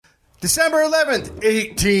December 11th,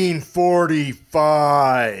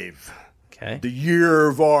 1845. Okay. The year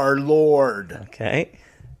of our Lord. Okay.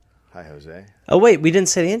 Hi, Jose. Oh, wait, we didn't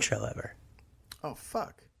say the intro ever. Oh,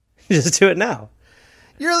 fuck. Just do it now.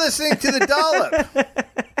 You're listening to The Dollop.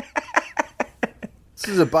 This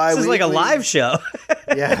is a bi-weekly... This is like a live show.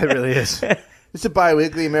 Yeah, it really is. It's a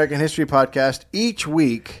bi-weekly American history podcast. Each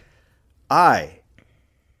week,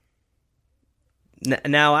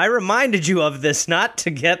 Now, I reminded you of this not to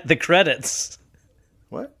get the credits.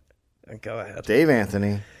 What? Go ahead. Dave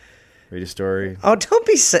Anthony. Read a story. Oh, don't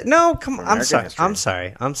be sick. No, come on. I'm sorry.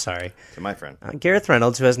 History. I'm sorry. To my friend. Gareth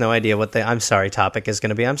Reynolds, who has no idea what the I'm sorry topic is going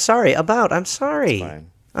to be. I'm sorry. I'm sorry.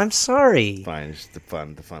 Fine. I'm sorry. Fine. It's the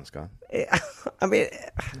fun's gone. I mean,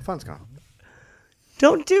 The fun's gone.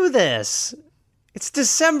 don't do this. It's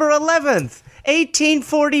December 11th,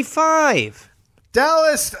 1845.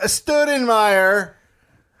 Dallas Stoudenmire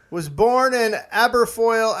was born in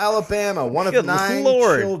Aberfoyle, Alabama, one of Good 9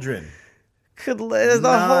 Lord. children.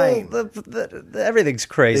 Everything's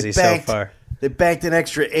crazy so far. They banked an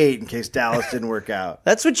extra 8 in case Dallas didn't work out.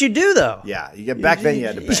 That's what you do, though. Yeah, back then you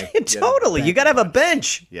had to bank. Totally. You got to have a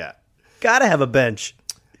bench. Yeah. Got to have a bench.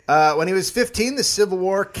 When he was 15, the Civil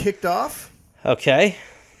War kicked off. Okay.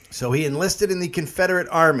 So he enlisted in the Confederate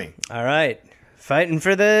Army. All right. Fighting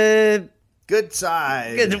for the Good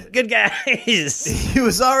side. good guys. He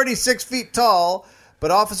was already 6 feet tall,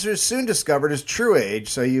 but officers soon discovered his true age,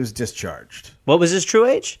 so he was discharged. What was his true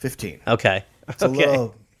age? 15. Okay. It's a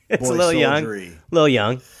little It's boy a little soldiery. young. Little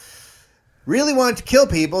young. Really wanted to kill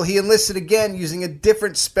people. He enlisted again using a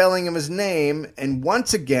different spelling of his name, and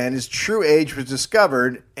once again his true age was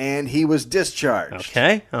discovered, and he was discharged.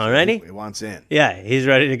 Okay. Alrighty. He wants in. Yeah, he's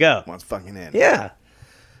ready to go. Wants fucking in. Yeah.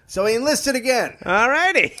 So he enlisted again.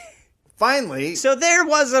 Alrighty. Finally. So there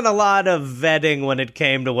wasn't a lot of vetting when it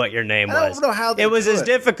came to what your name was. I don't know how they it was do as it.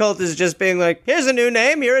 difficult as just being like, here's a new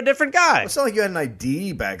name, you're a different guy. It's not like you had an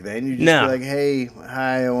ID back then. You just No. be like, hey,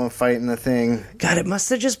 hi, I want to fight in the thing. God, it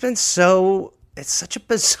must have just been so... It's such a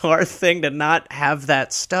bizarre thing to not have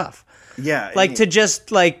that stuff. Yeah. Like, to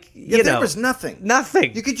just, like, you know... There was nothing.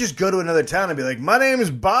 Nothing. You could just go to another town and be like, my name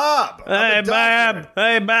is Bob. I'm a doctor."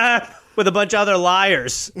 Hey, Bob. With a bunch of other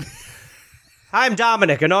liars. I'm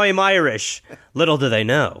Dominic, and I'm Irish. Little do they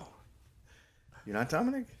know. You're not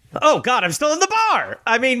Dominic? Oh, God, I'm still in the bar.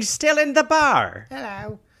 I mean, still in the bar.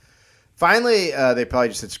 Hello. Finally, they probably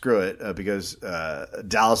just said screw it because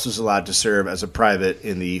Dallas was allowed to serve as a private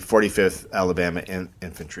in the 45th Alabama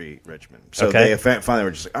Infantry Regiment. So Okay. they finally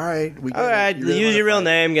were just like, all right. All right, use your real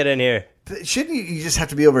name, get in here. Shouldn't you just have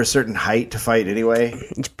to be over a certain height to fight anyway?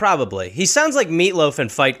 Probably. He sounds like Meatloaf in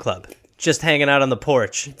Fight Club, just hanging out on the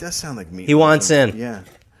porch. It does sound like me. He wants in. Yeah.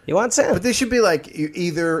 He wants in. But they should be like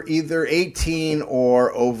either 18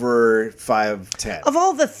 or over 5'10". Of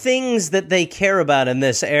all the things that they care about in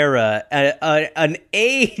this era, an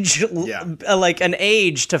age, like an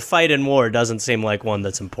age to fight in war doesn't seem like one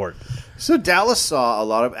that's important. So Dallas saw a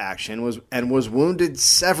lot of action and was wounded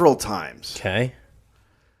several times. Okay.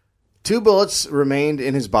 2 bullets remained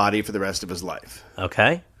in his body for the rest of his life.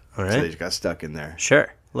 Okay. All right. So they just got stuck in there.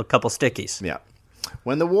 Sure. A couple stickies. Yeah.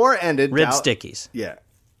 When the war ended... Rib stickies. Yeah.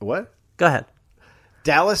 What? Go ahead.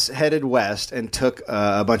 Dallas headed west and took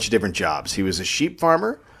a bunch of different jobs. He was a sheep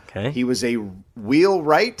farmer. Okay. He was a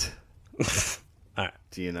wheelwright. All right.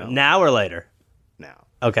 Do you know? Now or later? Now.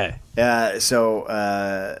 Okay.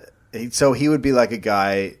 So he would be like a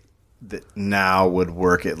guy that now would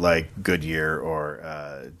work at like Goodyear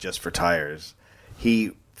or Just for Tires. They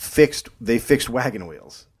fixed wagon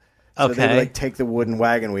wheels. So Okay. they would like take the wooden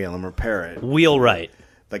wagon wheel and repair it. Wheelwright.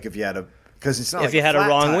 Like if you had because it's not If like you had a flat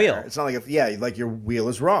wrong tire. wheel. It's not like like your wheel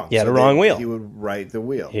is wrong. You had a wrong wheel. He would write the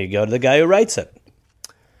wheel. Here you go to the guy who writes it.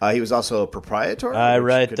 He was also a proprietor. I which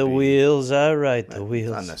write could the be wheels. I write the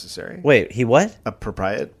wheels. Unnecessary. Wait, he what? A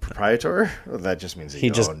proprietor? Well, that just means he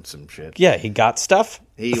owned some shit. Yeah, he got stuff.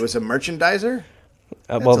 He was a merchandiser.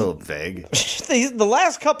 That's well, a little vague. the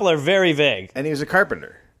last couple are very vague. And he was a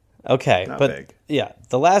carpenter. Okay, Not but vague. yeah,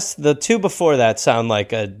 the 2 before that sound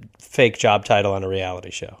like a fake job title on a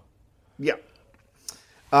reality show. Yeah.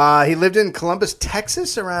 He lived in Columbus,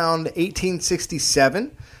 Texas around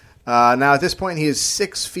 1867. Now, at this point, he is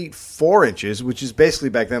 6 feet 4 inches, which is basically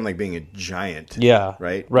back then like being a giant. Yeah.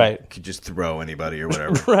 Right? Right. You could just throw anybody or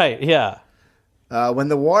whatever. Right, yeah. When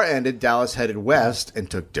the war ended, Dallas headed west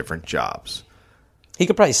and took different jobs. He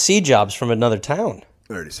could probably see jobs from another town.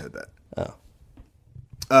 I already said that. Oh.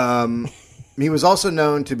 He was also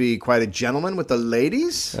known to be quite a gentleman with the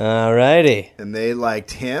ladies. Alrighty. And they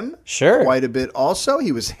liked him Sure. quite a bit also.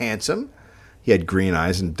 He was handsome. He had green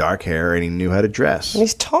eyes and dark hair, and he knew how to dress. And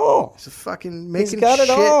he's tall. He's a fucking making He's got it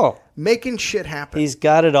shit, all. making shit happen. He's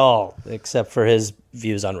got it all, except for his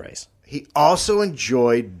views on race. He also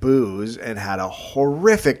enjoyed booze and had a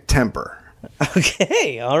horrific temper.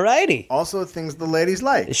 Okay, alrighty. Also things the ladies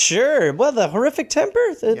like. Sure. Well, the horrific temper?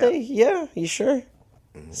 You sure?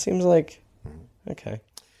 Seems like... Okay.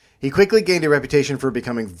 He quickly gained a reputation for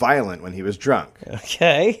becoming violent when he was drunk.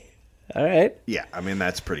 Okay. All right. Yeah, I mean,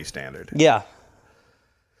 that's pretty standard. Yeah.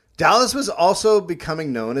 Dallas was also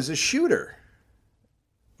becoming known as a shooter.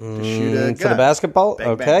 To shoot a gun. For the basketball? Bang,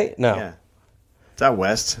 okay. bang. No. Yeah. It's out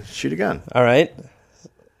west. Shoot a gun. All right.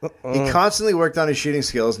 He constantly worked on his shooting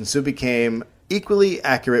skills and soon became equally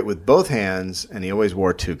accurate with both hands, and he always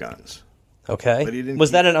wore two guns. Okay. But he didn't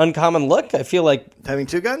Was that an uncommon look? I feel like... Having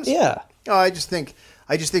two guns? Yeah. Oh, I just think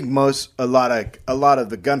a lot of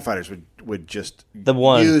the gunfighters would just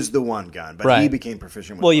use the one gun, but he became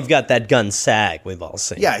proficient with Well, you've got that gun sag we've all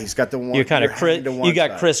seen. Yeah, he's got the one. You're kind of you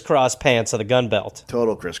got crisscross pants of the gun belt.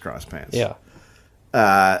 Total crisscross pants. Yeah.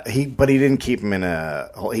 He didn't keep them in a.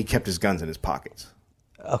 He kept his guns in his pockets.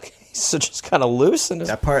 Okay, so just kind of loose in his...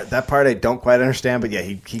 That part I don't quite understand, but yeah,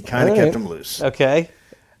 he kind of kept them loose. Okay.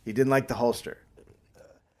 He didn't like the holster.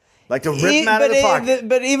 Like to rip them out of the pocket.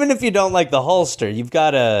 But even if you don't like the holster, you've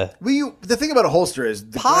got to... Well, the thing about a holster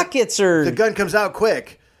is... The gun comes out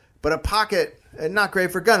quick, but a pocket, not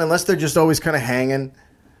great for a gun, unless they're just always kind of hanging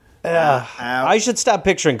out. I should stop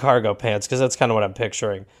picturing cargo pants, because that's kind of what I'm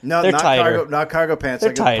picturing. No, they're tighter. Not cargo pants.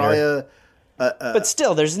 They're tighter. But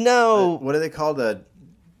still, there's no... what are they called?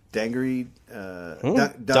 Dungaree?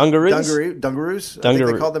 Dungaroos? Dungaroos? I think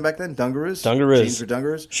they called them back then. Dungaroos? Dungaroos. Jeans for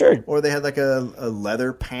dungaroos? Sure. Or they had like a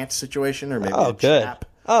leather pants situation, or maybe a good. chap.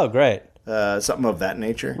 Oh, great. Something of that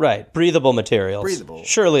nature. Right. Breathable materials. Breathable.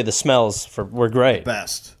 Surely the smells were great.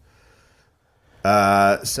 Best.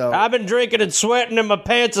 So I've been drinking and sweating and my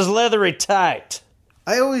pants is leathery tight.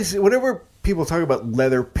 I always, whenever people talk about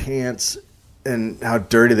leather pants and how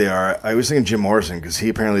dirty they are, I always think of Jim Morrison, because he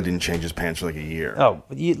apparently didn't change his pants for like a year. Oh,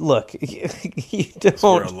 you don't. That's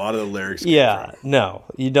where a lot of the lyrics came from. No,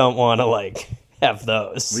 you don't want to have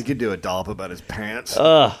those. We could do a dollop about his pants.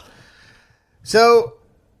 Ugh. So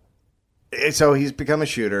he's become a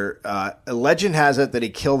shooter. A legend has it that he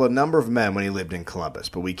killed a number of men when he lived in Columbus,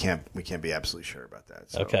 but we can't be absolutely sure about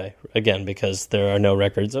that. So. Okay, again, because there are no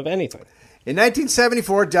records of anything. In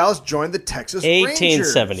 1974, Dallas joined the Texas Rangers.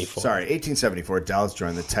 1874. Sorry, 1874, Dallas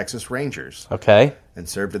joined the Texas Rangers. Okay. And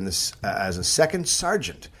served in this as a second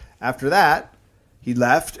sergeant. After that, he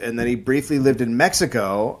left, and then he briefly lived in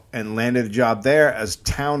Mexico and landed a job there as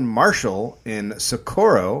town marshal in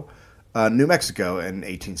Socorro, New Mexico, in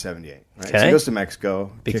 1878. Right? Okay. So he goes to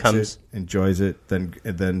Mexico, becomes kicks it, enjoys it,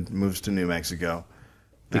 then moves to New Mexico.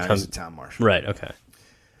 Now he's a town marshal. Right. Okay.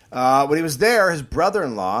 When he was there, his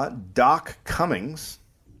brother-in-law, Doc Cummings,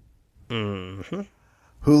 who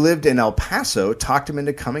lived in El Paso, talked him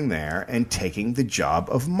into coming there and taking the job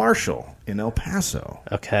of marshal in El Paso.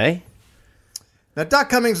 Okay. Now, Doc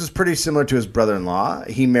Cummings was pretty similar to his brother-in-law.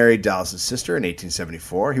 He married Dallas's sister in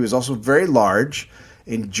 1874. He was also very large,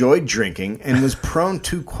 enjoyed drinking, and was prone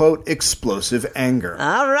to, quote, explosive anger.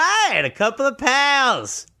 All right, a couple of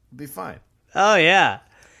pals. Be fine. Oh, yeah.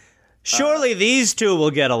 Surely these two will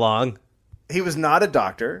get along. He was not a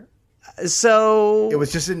doctor. So... It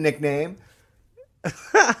was just a nickname.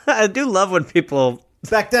 I do love when people...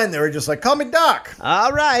 Back then, they were just like, call me Doc.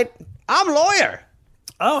 All right. I'm lawyer.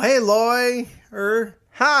 Oh, hey, lawyer.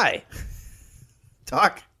 Hi.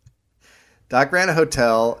 Doc ran a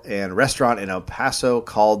hotel and restaurant in El Paso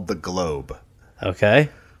called The Globe. Okay.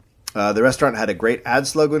 The restaurant had a great ad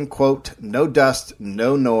slogan, quote, no dust,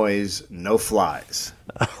 no noise, no flies.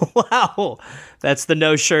 Wow. That's the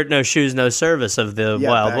no shirt, no shoes, no service of the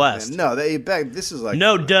Wild West. Then. No, this is like...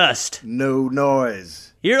 No dust. No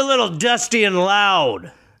noise. You're a little dusty and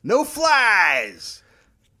loud. No flies.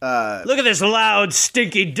 Look at this loud,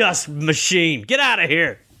 stinky dust machine. Get out of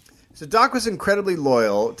here. So Doc was incredibly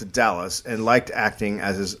loyal to Dallas and liked acting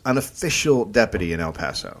as his unofficial deputy in El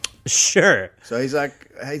Paso. Sure. So he's like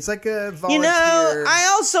a volunteer. You know, I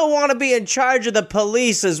also want to be in charge of the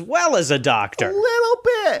police as well as a doctor. A little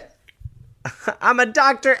bit. I'm a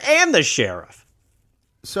doctor and the sheriff.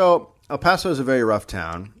 So El Paso is a very rough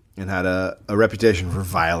town and had a reputation for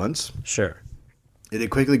violence. Sure. It had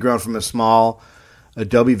quickly grown from a small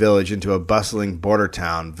adobe village into a bustling border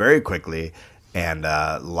town very quickly, and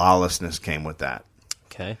lawlessness came with that.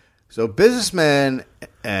 Okay. So businessmen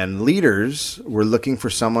and leaders were looking for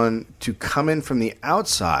someone to come in from the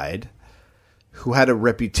outside who had a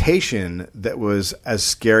reputation that was as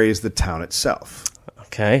scary as the town itself.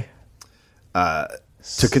 Okay.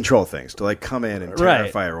 to control things, to like come in and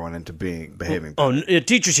terrify everyone into behaving. Oh,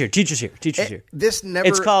 teachers here, teachers here, teachers here. This never.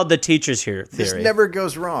 It's called the teachers here theory. This never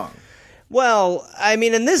goes wrong. Well, I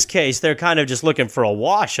mean, in this case, they're kind of just looking for a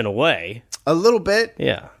wash in a way. A little bit.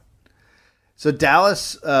 Yeah. So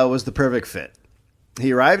Dallas was the perfect fit.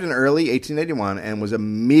 He arrived in early 1881 and was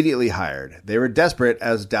immediately hired. They were desperate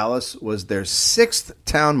as Dallas was their 6th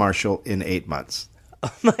town marshal in 8 months.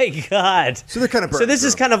 Oh, my God. So they're kind of So this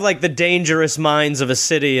is kind of like the dangerous minds of a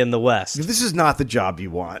city in the West. This is not the job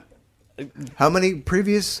you want. How many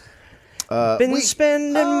previous... Been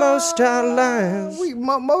spending most our lives.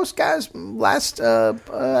 Most guys last,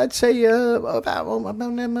 I'd say, about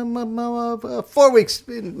 4 weeks,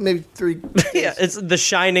 maybe 3 days. Yeah, it's the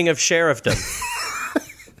shining of sheriffdom.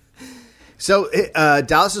 So,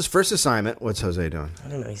 Dallas's first assignment, what's Jose doing? I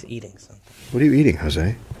don't know, he's eating something. What are you eating,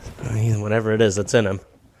 Jose? Whatever it is that's in him.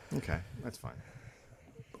 Okay, that's fine.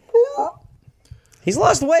 He's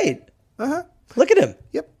lost weight. Uh-huh. Look at him.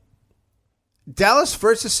 Yep. Dallas'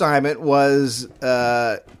 first assignment was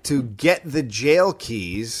to get the jail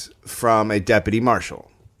keys from a deputy marshal.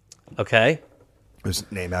 Okay. His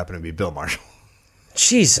name happened to be Bill Marshall.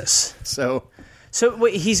 Jesus. So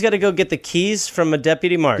wait, he's got to go get the keys from a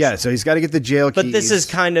deputy marshal. yeah, so he's got to get the jail keys. But this is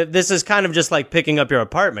kind of just like picking up your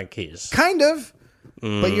apartment keys. Kind of.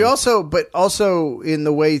 But also in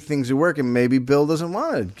the way things are working, maybe Bill doesn't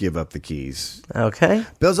want to give up the keys. Okay.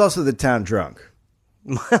 Bill's also the town drunk.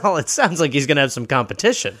 Well, it sounds like he's going to have some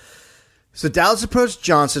competition. So Dallas approached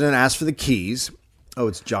Johnson and asked for the keys. Oh,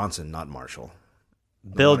 it's Johnson, not Marshall.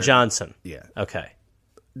 Bill Johnson. Yeah. Okay.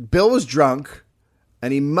 Bill was drunk,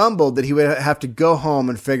 and he mumbled that he would have to go home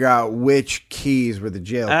and figure out which keys were the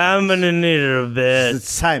jail keys. I'm going to need it a bit.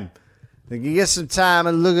 It's time. Like, you get some time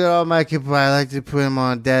and look at all my people. I like to put them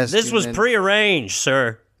on desk. This was prearranged,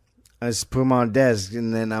 sir. I just put them on desk,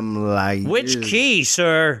 and then I'm like, which key,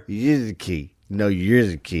 sir? Here's the key. No, you're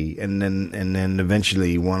the key. And then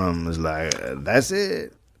eventually one of them was like, that's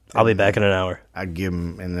it. I'll be back in an hour. I give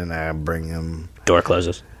him, and then I bring him. Door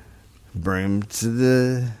closes. Bring him to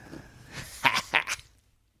the.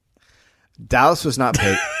 Dallas was not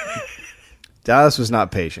Dallas was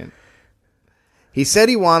not patient. He said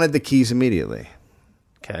he wanted the keys immediately.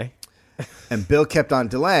 Okay. And Bill kept on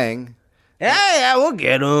delaying. Yeah, we'll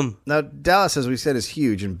get him. Now, Dallas, as we said, is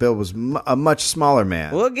huge, and Bill was a much smaller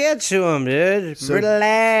man. We'll get to him, dude. So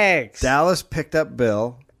relax. Dallas picked up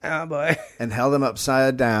Bill. Oh, boy. And held him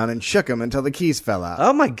upside down and shook him until the keys fell out.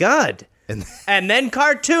 Oh, my God. And then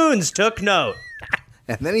cartoons took note.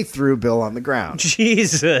 And then he threw Bill on the ground.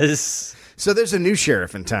 Jesus. So there's a new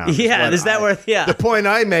sheriff in town. Yeah, is that where... Yeah. The point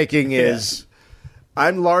I'm making is,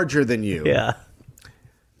 I'm larger than you. Yeah.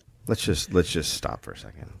 Let's just stop for a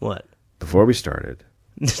second. What? Before we started...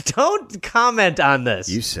 Don't comment on this.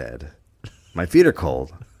 You said, my feet are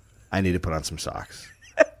cold. I need to put on some socks.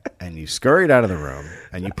 And you scurried out of the room,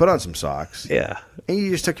 and you put on some socks. Yeah. And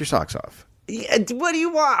you just took your socks off. Yeah, what do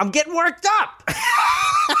you want? I'm getting worked up.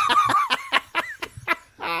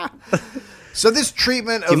 So this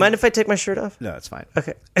treatment of... Do you mind if I take my shirt off? No, it's fine.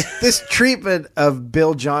 Okay. This treatment of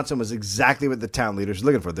Bill Johnson was exactly what the town leaders are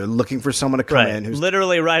looking for. They're looking for someone to come in who's...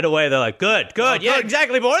 Literally right away, they're like, good. Oh, Yeah,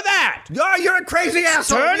 exactly. More of that. Oh, you're a crazy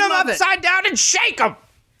asshole. Turn him upside down and shake him.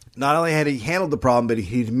 Not only had he handled the problem, but he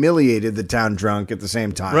humiliated the town drunk at the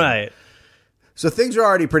same time. Right. So things are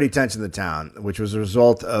already pretty tense in the town, which was a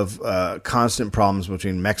result of constant problems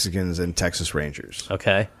between Mexicans and Texas Rangers.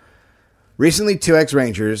 Okay. Recently, 2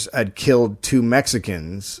 ex-Rangers had killed 2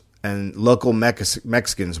 Mexicans, and local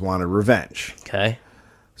Mexicans wanted revenge. Okay.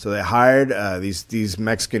 So they hired, these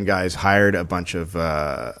Mexican guys hired a bunch of,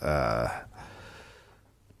 I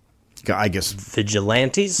guess...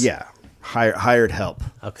 Vigilantes? Yeah. Hired help.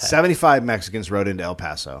 Okay. 75 Mexicans rode into El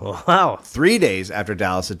Paso. Wow. 3 days after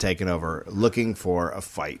Dallas had taken over, looking for a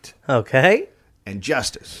fight. Okay. And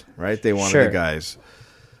justice, right? They wanted the guys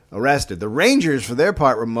arrested. The Rangers, for their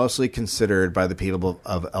part, were mostly considered by the people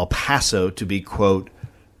of El Paso to be, quote,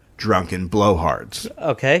 drunken blowhards.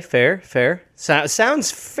 Okay, fair.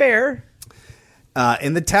 Sounds fair.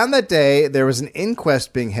 In the town that day, there was an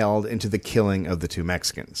inquest being held into the killing of the 2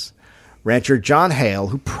 Mexicans. Rancher John Hale,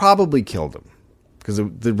 who probably killed them, because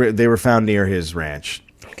they were found near his ranch.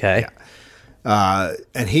 Okay. Yeah.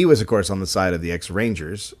 And he was, of course, on the side of the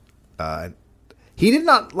ex-Rangers. He did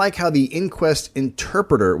not like how the inquest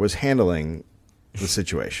interpreter was handling the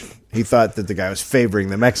situation. He thought that the guy was favoring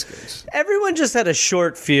the Mexicans. Everyone just had a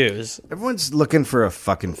short fuse. Everyone's looking for a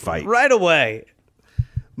fucking fight. Right away.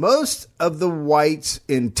 Most of the whites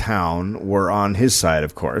in town were on his side,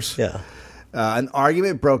 of course. Yeah. An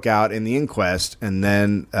argument broke out in the inquest, and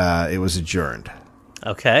then it was adjourned.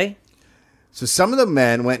 Okay. So some of the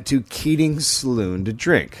men went to Keating's saloon to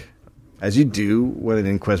drink. As you do when an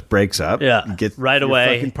inquest breaks up. Yeah. You get right your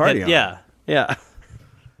away. fucking party on. Yeah.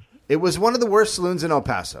 It was one of the worst saloons in El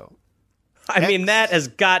Paso. I mean, that has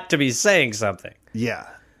got to be saying something. Yeah.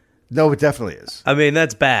 No, it definitely is. I mean,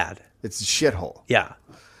 that's bad. It's a shithole. Yeah.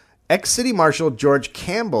 Ex-City Marshal George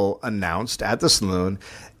Campbell announced at the saloon,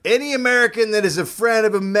 any American that is a friend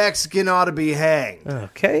of a Mexican ought to be hanged.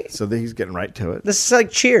 Okay. So he's getting right to it. This is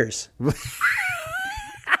like Cheers.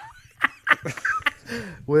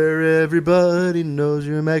 Where everybody knows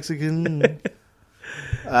you're Mexican.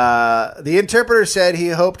 The interpreter said he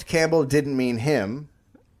hoped Campbell didn't mean him.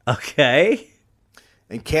 Okay.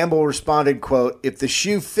 And Campbell responded, quote, if the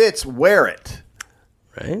shoe fits, wear it.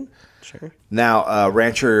 Right. Sure. Now,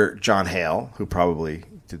 rancher John Hale, who probably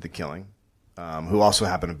did the killing, who also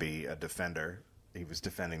happened to be a defender. He was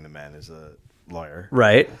defending the men as a lawyer.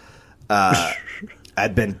 Right.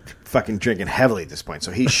 Had been fucking drinking heavily at this point,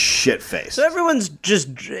 so he's shit-faced. So everyone's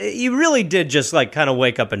just... You really did just, like, kind of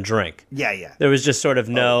wake up and drink. Yeah. There was just sort of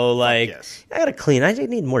no, yes. I gotta clean. I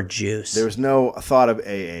need more juice. There was no thought of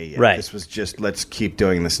AA yet. Right. This was just, let's keep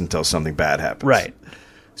doing this until something bad happens. Right.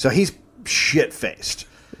 So he's shit-faced.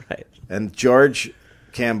 Right. And George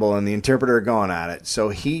Campbell and the interpreter are going at it. So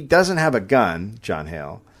he doesn't have a gun, John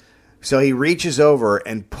Hale. So he reaches over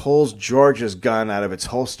and pulls George's gun out of its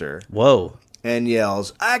holster. Whoa. And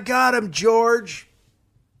yells, I got him, George!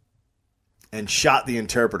 And shot the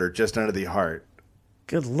interpreter just under the heart.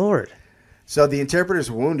 Good Lord. So the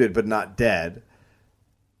interpreter's wounded but not dead.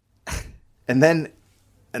 And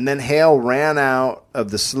then Hale ran out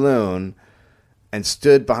of the saloon and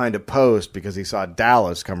stood behind a post because he saw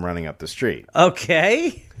Dallas come running up the street.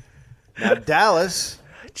 Okay. Now Dallas,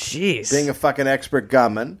 Jeez. being a fucking expert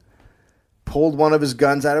gunman, pulled one of his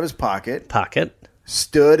guns out of his pocket,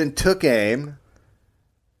 stood and took aim,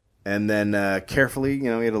 and then carefully, he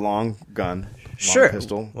had a long gun, long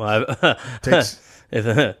pistol. Well,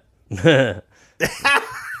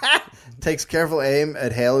 takes careful aim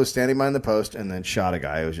at Hale, who's standing behind the post, and then shot a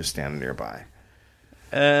guy who was just standing nearby.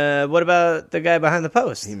 What about the guy behind the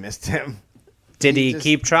post? He missed him. Did he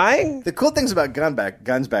keep trying? The cool things about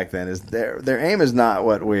guns back then is their aim is not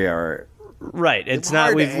what we are. Right, it's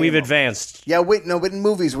not. We've advanced. Yeah, but in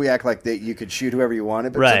movies we act like that you could shoot whoever you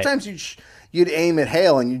wanted, but right. sometimes you'd aim at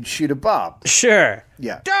Hale and you'd shoot at Bob. Sure.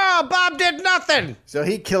 Yeah. Oh, Bob did nothing. So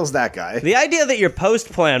he kills that guy. The idea that your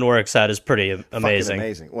post plan works out is pretty amazing. Fucking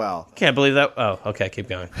amazing. Well, can't believe that. Oh, okay, keep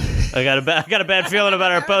going. I got a bad feeling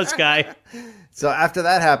about our post guy. So after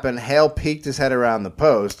that happened, Hale peeked his head around the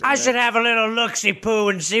post. I should have a little look-see-poo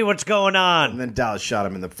and see what's going on. And then Dallas shot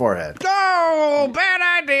him in the forehead. Oh,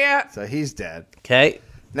 bad idea. So he's dead. Okay.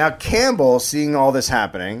 Now Campbell, seeing all this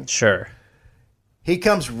happening, sure, he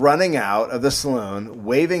comes running out of the saloon,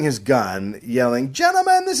 waving his gun, yelling,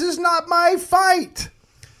 "Gentlemen, this is not my fight!"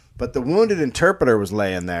 But the wounded interpreter was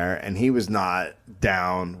laying there, and he was not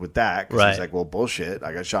down with that. Because he's like, well, bullshit.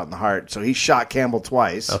 I got shot in the heart. So he shot Campbell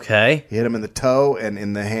twice. Okay. He hit him in the toe and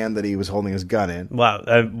in the hand that he was holding his gun in.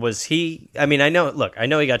 Wow. Was he... I mean, I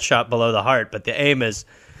know he got shot below the heart, but the aim is...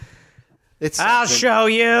 I'll show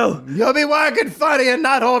you. You'll be working funny and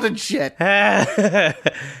not holding shit.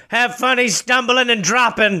 Have funny stumbling and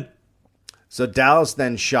dropping. So Dallas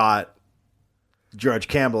then shot George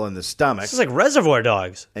Campbell in the stomach. This is like Reservoir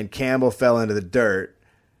Dogs. And Campbell fell into the dirt.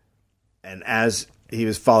 And as he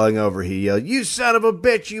was falling over, he yelled, "You son of a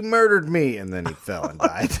bitch, you murdered me." And then he fell and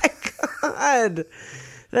died. Oh my God.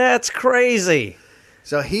 That's crazy.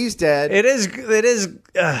 So he's dead. It is.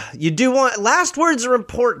 You do want... Last words are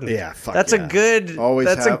important. Yeah, fuck That's yeah. a good...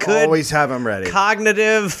 Always have them ready.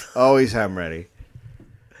 Cognitive. Always have them ready.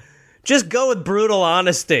 Just go with brutal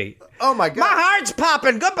honesty. Oh my God. My heart's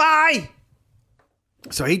popping. Goodbye.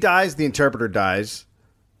 So he dies. The interpreter dies.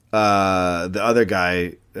 The other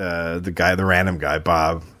guy, the random guy,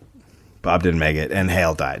 Bob didn't make it, and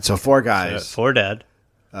Hale died. So 4 guys. 4 dead.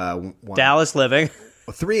 Dallas living.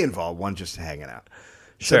 3 involved. 1 just hanging out.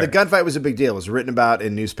 Sure. So the gunfight was a big deal. It was written about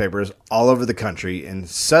in newspapers all over the country, and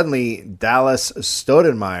suddenly Dallas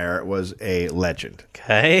Stoudenmire was a legend.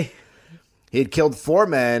 Okay. He had killed 4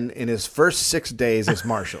 men in his first 6 days as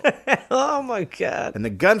marshal. Oh, my God. And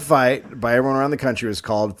the gunfight by everyone around the country was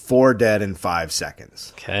called 4 Dead in 5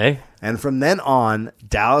 Seconds. Okay. And from then on,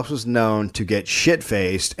 Dallas was known to get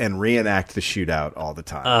shit-faced and reenact the shootout all the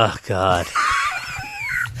time. Oh, God.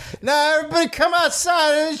 Now, everybody come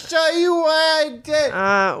outside and show you what I did.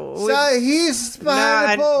 So he's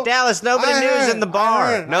behind the pole. Dallas, nobody knew he was in the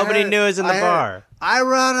bar. Nobody knew he was in the bar. I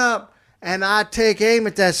run up and I take aim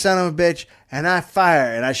at that son of a bitch and I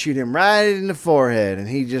fire and I shoot him right in the forehead and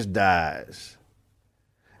he just dies.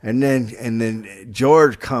 And then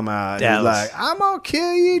George come out and he's like, I'm going to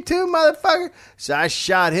kill you too, motherfucker. So I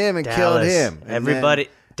shot him and killed him. And everybody,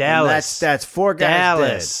 Dallas. That's 4 guys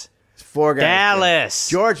Dallas. dead. 4 guys Dallas.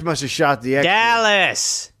 dead. George must have shot the extra.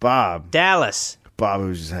 Dallas. Bob. Dallas. Bob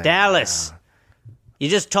was just hanging Dallas. out. You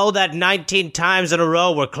just told that 19 times in a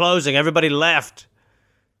row we're closing. Everybody left.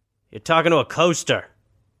 You're talking to a coaster.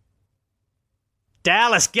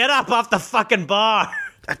 Dallas, get up off the fucking bar.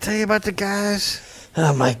 I tell you about the guys.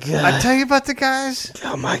 Oh, my God. I tell you about the guys.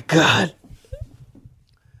 Oh, my God.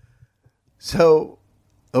 So,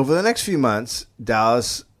 over the next few months,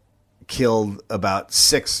 Dallas killed about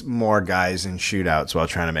 6 more guys in shootouts while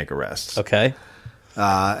trying to make arrests. Okay.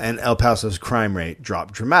 And El Paso's crime rate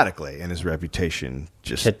dropped dramatically, and his reputation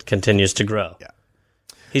just... It continues to grow. Yeah.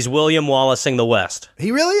 He's William Wallacing the West.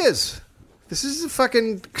 He really is. This is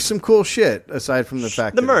fucking some cool shit, aside from the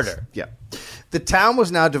fact The that murder. Yeah. The town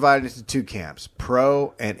was now divided into 2 camps,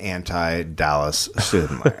 pro and anti-Dallas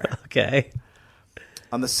Stoudenmire. Okay.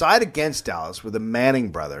 On the side against Dallas were the Manning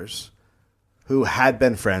brothers, who had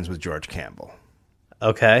been friends with George Campbell.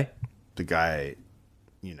 Okay. The guy,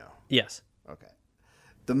 you know. Yes. Okay.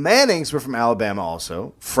 The Mannings were from Alabama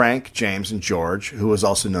also. Frank, James, and George, who was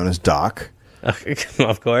also known as Doc.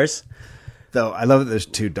 Of course. Though I love that there's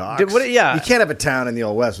 2 Docs. Dude, yeah. You can't have a town in the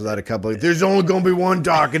Old West without a couple. There's only going to be 1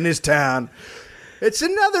 Doc in this town. It's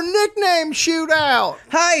another nickname shootout.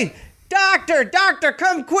 Hey, doctor,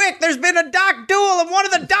 come quick. There's been a doc duel and one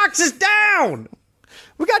of the docs is down.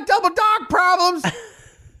 We got double Doc problems.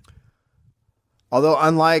 Although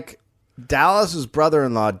unlike Dallas's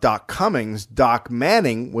brother-in-law, Doc Cummings, Doc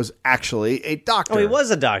Manning was actually a doctor. Oh, he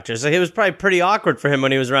was a doctor, so it was probably pretty awkward for him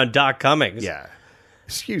when he was around Doc Cummings. Yeah.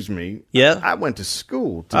 Excuse me. Yeah? I went to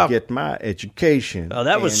school to get my education. Oh,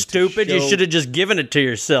 that was stupid. You should have just given it to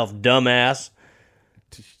yourself, dumbass.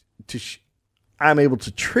 I'm able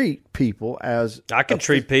to treat people as... I can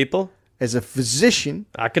treat people. As a physician.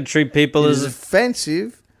 I can treat people as...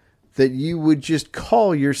 offensive that you would just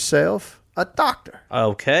call yourself a doctor.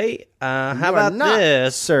 Okay. How about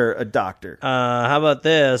this? Sir, a doctor. How about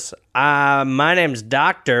this? My name's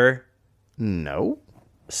Doctor. No.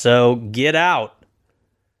 So get out.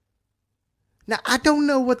 Now, I don't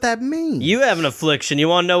know what that means. You have an affliction. You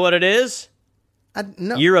want to know what it is?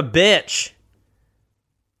 No. You're a bitch.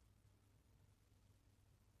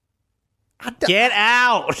 Get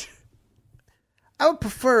out. I would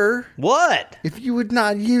prefer... What? If you would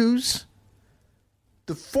not use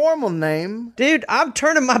the formal name... Dude, I'm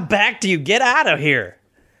turning my back to you. Get out of here.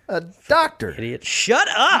 A doctor. Idiot. Shut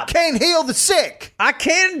up. You can't heal the sick. I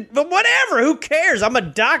can, but whatever. Who cares? I'm a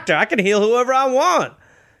doctor. I can heal whoever I want.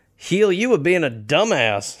 Heal you with being a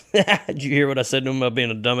dumbass. Did you hear what I said to him about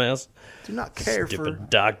being a dumbass? Do not care Stupid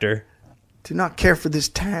doctor. Do not care for this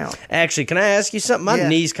town. Actually, can I ask you something? My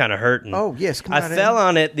knee's kind of hurting. Oh, yes. Come on. I fell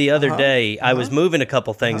on it the other day. I was moving a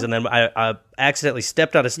couple things, and then I accidentally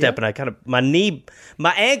stepped on a step, and I kind of,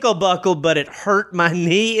 my ankle buckled, but it hurt my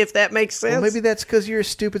knee, if that makes sense. Well, maybe that's because you're a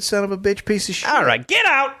stupid son of a bitch piece of shit. All right, get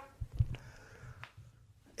out.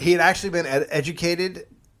 He had actually been educated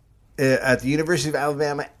at the University of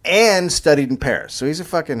Alabama and studied in Paris. So he's a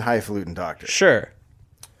fucking highfalutin doctor. Sure.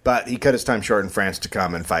 But he cut his time short in France to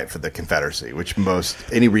come and fight for the Confederacy, which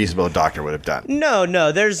any reasonable doctor would have done.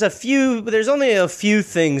 No. There's only a few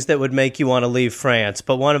things that would make you want to leave France,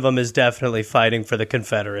 but one of them is definitely fighting for the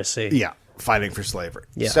Confederacy. Yeah, fighting for slavery.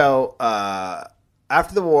 Yeah. So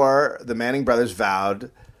after the war, the Manning brothers vowed,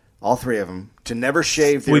 all 3 of them, to never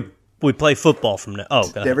shave their... We play football from now. Oh,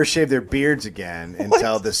 God. Never shave their beards again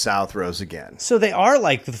until the South rose again. So they are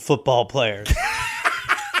like the football players.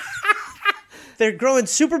 They're growing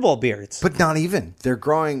Super Bowl beards. But not even. They're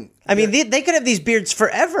growing... I mean, they could have these beards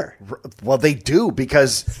forever. Well, they do,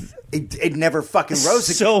 because it never fucking rose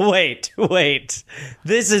again. So wait.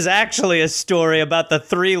 This is actually a story about the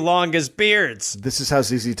 3 longest beards. This is how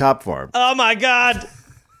ZZ Top formed. Oh, my God.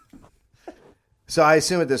 So I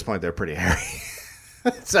assume at this point they're pretty hairy.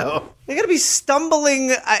 So... They're going to be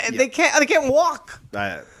stumbling. They can't walk.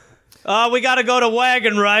 We got to go to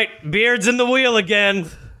wagon, right? Beards in the wheel again.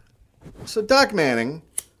 So Doc Manning,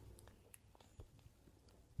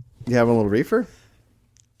 you having a little reefer?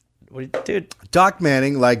 Dude. Doc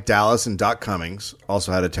Manning, like Dallas and Doc Cummings,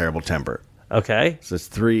 also had a terrible temper. Okay. So it's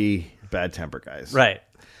 3 bad temper guys. Right.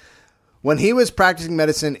 When he was practicing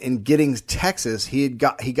medicine in Giddings, Texas, he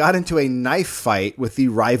got into a knife fight with the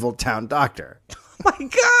rival town doctor. Oh my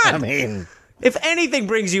God. I mean, if anything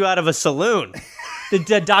brings you out of a saloon,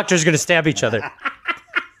 the doctors going to stab each other.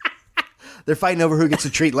 They're fighting over who gets to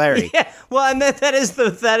treat Larry. Yeah. Well, and that is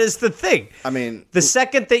the thing. I mean, The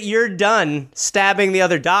second that you're done stabbing the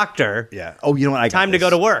other doctor, yeah. Oh, you know what? time to go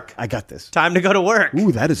to work. I got this. Time to go to work.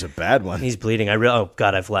 Ooh, that is a bad one. He's bleeding. Oh,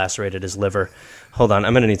 God, I've lacerated his liver. Hold on,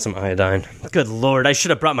 I'm going to need some iodine. Good Lord, I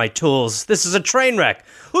should have brought my tools. This is a train wreck.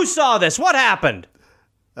 Who saw this? What happened?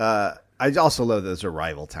 I also love that there's a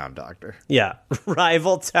rival town doctor. Yeah,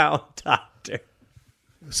 rival town doctor.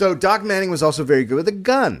 So Doc Manning was also very good with a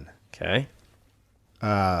gun. Okay.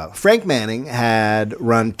 Frank Manning had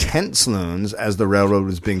run tent saloons as the railroad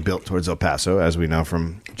was being built towards El Paso, as we know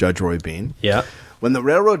from Judge Roy Bean. Yeah. When the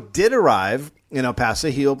railroad did arrive in El Paso,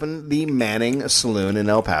 he opened the Manning Saloon in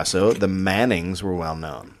El Paso. The Mannings were well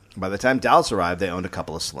known. By the time Dallas arrived, they owned a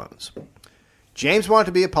couple of saloons. James wanted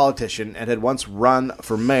to be a politician and had once run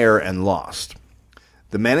for mayor and lost.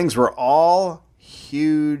 The Mannings were all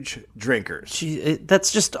huge drinkers. Gee,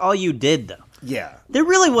 that's just all you did, though. Yeah. There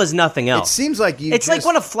really was nothing else. It seems like It's like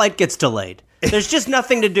when a flight gets delayed. There's just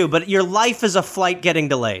nothing to do, but your life is a flight getting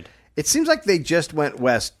delayed. It seems like they just went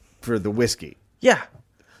west for the whiskey. Yeah.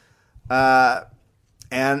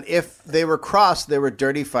 And if they were crossed, they were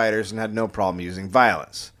dirty fighters and had no problem using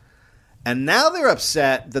violence. And now they're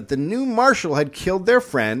upset that the new marshal had killed their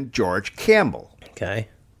friend, George Campbell. Okay.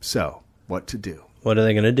 So, what to do? What are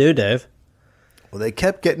they going to do, Dave? Well, they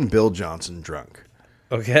kept getting Bill Johnson drunk.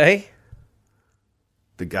 Okay.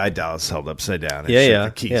 The guy Dallas held upside down and Yeah, shook yeah,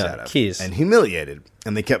 the keys yeah, at him. keys. And humiliated.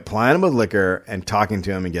 And they kept plying him with liquor and talking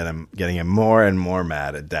to him and getting him more and more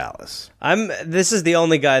mad at Dallas. This is the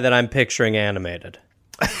only guy that I'm picturing animated.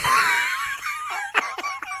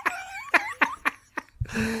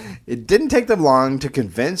 It didn't take them long to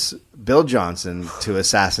convince Bill Johnson to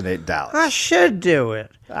assassinate Dallas. I should do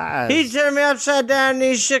it. He turned me upside down and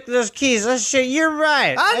he shook those keys. You're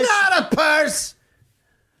right. I'm not a purse.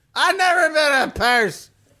 I've never been a purse.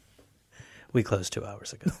 We closed 2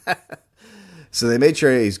 hours ago. So they made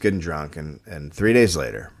sure he's good and drunk, and 3 days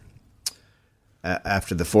later,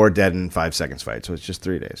 after the 4 dead in 5 seconds fight, so it's just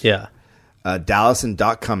 3 days. Yeah. Dallas and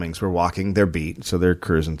Doc Cummings were walking their beat, so they're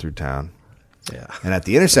cruising through town. Yeah. And at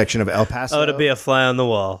the intersection of El Paso... Oh, to be a fly on the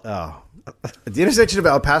wall. Oh. At the intersection of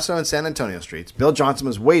El Paso and San Antonio streets, Bill Johnson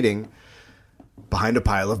was waiting behind a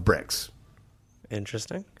pile of bricks.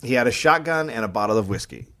 Interesting. He had a shotgun and a bottle of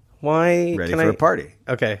whiskey. Why? Ready for a party.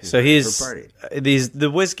 Okay, so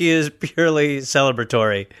the whiskey is purely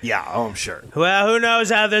celebratory. Yeah, oh, I'm sure. Well, who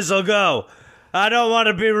knows how this will go? I don't want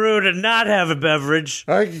to be rude and not have a beverage.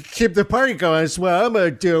 I can keep the party going. That's what I'm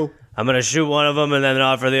going to do. I'm going to shoot one of them and then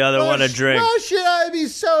offer the other one a drink. Why should I be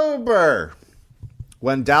sober?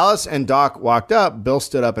 When Dallas and Doc walked up, Bill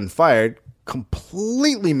stood up and fired,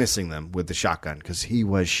 completely missing them with the shotgun because he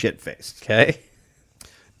was shit-faced. Okay.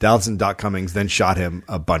 Dallas and Doc Cummings then shot him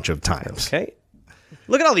a bunch of times. Okay.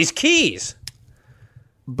 Look at all these keys.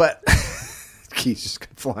 But keys just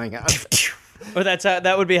kept flying out. Or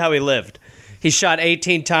that would be how he lived. He shot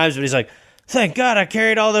 18 times, but he's like, thank God I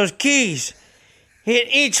carried all those keys.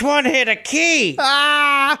 Each one hit a key.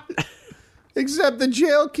 Ah! Except the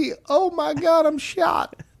jail key. Oh, my God, I'm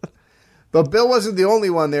shot. But Bill wasn't the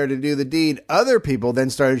only one there to do the deed. Other people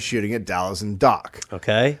then started shooting at Dallas and Doc.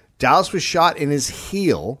 Okay. Dallas was shot in his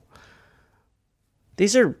heel.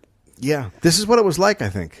 These are... Yeah, this is what it was like, I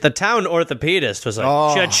think. The town orthopedist was like,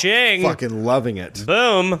 cha-ching. Fucking loving it.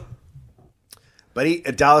 Boom.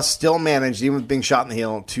 But Dallas still managed, even with being shot in the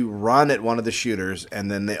heel, to run at one of the shooters,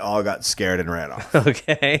 and then they all got scared and ran off.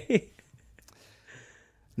 Okay.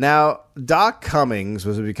 Now, Doc Cummings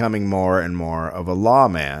was becoming more and more of a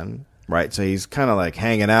lawman, right? So he's kind of like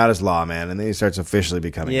hanging out as lawman, and then he starts officially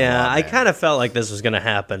becoming a lawman. I kind of felt like this was going to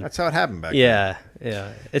happen. That's how it happened back then.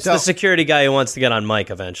 Yeah. It's the security guy who wants to get on mic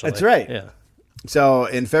eventually. That's right. Yeah. So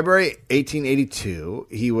in February 1882,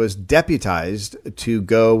 he was deputized to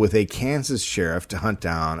go with a Kansas sheriff to hunt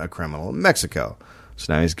down a criminal in Mexico.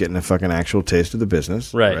 So now he's getting a fucking actual taste of the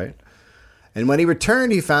business. Right. And when he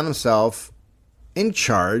returned, he found himself in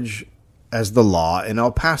charge as the law in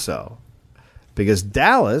El Paso. Because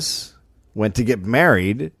Dallas went to get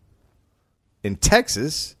married in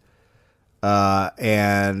Texas,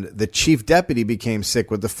 and the chief deputy became sick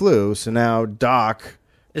with the flu. So now Doc...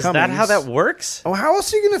 Is that how that works? Oh, how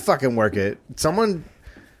else are you going to fucking work it? Someone...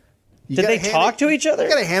 Did they talk to each other? You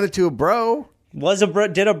got to hand it to a bro.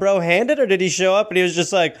 Did a bro hand it, or did he show up and he was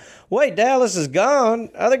just like, wait, Dallas is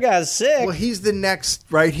gone. Other guy's sick. Well, he's the next,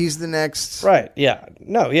 right? He's the next. Right, yeah.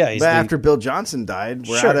 No, yeah. But after Bill Johnson died,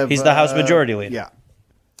 we're sure, out of... he's the House Majority Leader.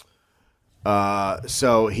 Yeah.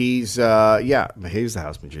 So he's, he's the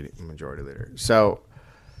House Majority Leader. So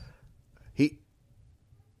he...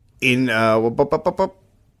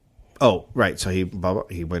 Oh, right. So he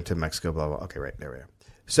went to Mexico, blah, blah. Okay, right. There we are.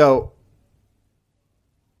 So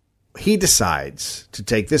he decides to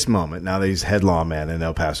take this moment, now that he's head lawman in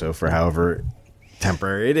El Paso for however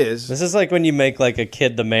temporary it is. This is like when you make like a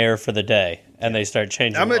kid the mayor for the day and they start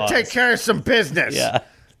changing I'm going to laws. take care of some business. Yeah.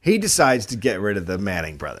 He decides to get rid of the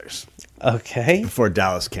Manning brothers. Okay. Before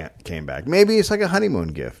Dallas came back. Maybe it's like a honeymoon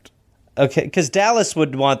gift. Okay, because Dallas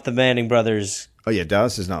would want the Manning brothers. Oh yeah,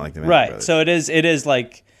 Dallas is not like the Manning right. brothers. So it is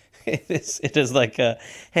like it is like a,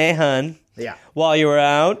 hey hun. Yeah. While you were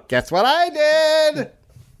out. Guess what I did?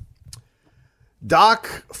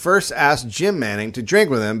 Doc first asked Jim Manning to drink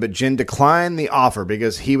with him, but Jim declined the offer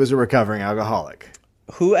because he was a recovering alcoholic.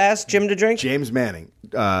 Who asked Jim to drink? James Manning.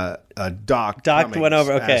 Doc Cummings went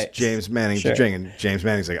over. Okay. Asked James Manning to drink, and James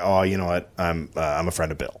Manning's like, "Oh, you know what? I'm a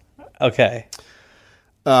friend of Bill." Okay.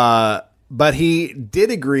 But he did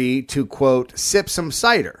agree to, quote, sip some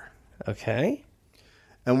cider. Okay.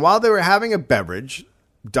 And while they were having a beverage,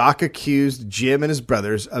 Doc accused Jim and his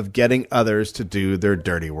brothers of getting others to do their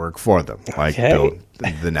dirty work for them, like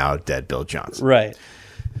the now dead Bill Johnson. Right.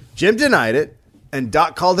 Jim denied it, and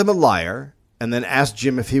Doc called him a liar, and then asked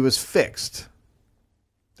Jim if he was fixed.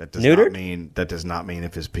 That does not mean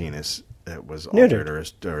if his penis was altered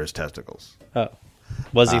or his testicles. Oh.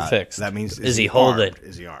 Was he fixed? That means is he holding?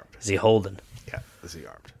 Is he armed? Is he holding? Yeah, is he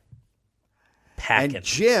armed? Packing. And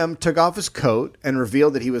Jim took off his coat and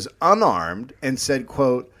revealed that he was unarmed and said,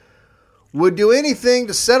 quote, would do anything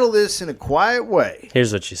to settle this in a quiet way.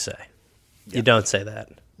 Here's what you say. Yeah. You don't say that.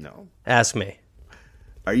 No. Ask me.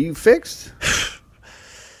 Are you fixed?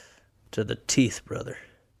 To the teeth, brother.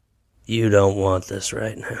 You don't want this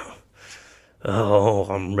right now. Oh,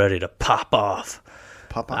 I'm ready to pop off.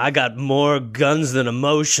 Pop off? I got more guns than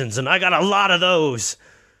emotions, and I got a lot of those.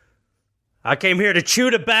 I came here to chew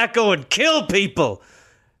tobacco and kill people.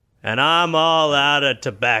 And I'm all out of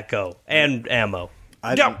tobacco and ammo.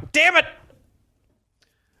 Damn it!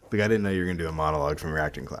 Look, I didn't know you were going to do a monologue from your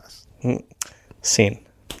acting class. Scene.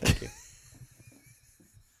 Thank you.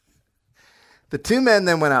 The two men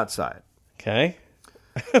then went outside. Okay.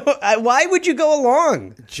 Why would you go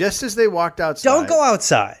along? Just as they walked outside. Don't go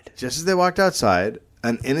outside. Just as they walked outside,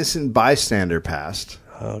 an innocent bystander passed.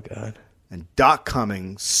 Oh, God. And Doc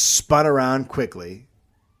Cummings spun around quickly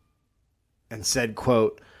and said,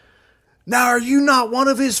 quote, now are you not one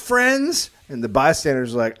of his friends? And the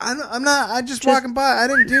bystander's like, I'm not. I just walking by. I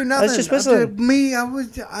didn't do nothing. I was just whistling.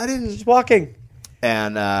 I didn't. Just walking.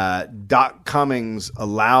 And Doc Cummings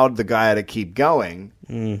allowed the guy to keep going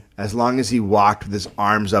as long as he walked with his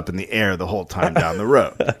arms up in the air the whole time down the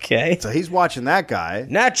road. Okay. So he's watching that guy.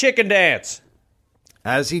 Not chicken dance.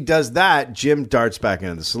 As he does that, Jim darts back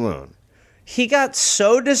into the saloon. He got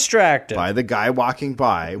so distracted by the guy walking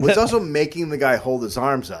by, was also making the guy hold his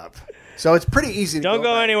arms up. So it's pretty easy to Don't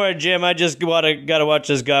go back. anywhere, Jim. I just got to watch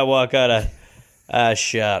this guy walk out of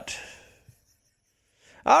shot.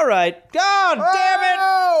 All right. God damn it!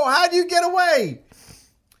 Oh, how'd you get away?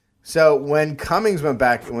 So when Doc Cummings went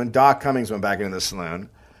back into the saloon,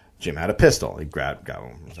 Jim had a pistol. He got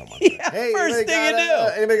one from someone. Yeah, hey, first thing you do.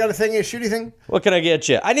 Anybody got a thing? A shooty thing? What can I get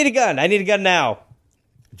you? I need a gun. I need a gun now.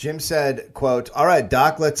 Jim said, quote, all right,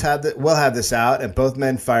 Doc, we'll have this out. And both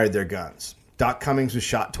men fired their guns. Doc Cummings was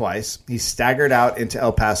shot twice. He staggered out into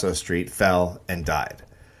El Paso Street, fell, and died.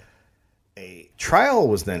 A trial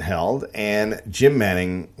was then held, and Jim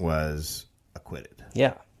Manning was acquitted.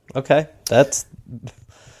 Yeah. Okay. That's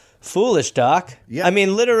foolish, Doc. Yeah. I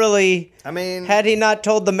mean, literally, had he not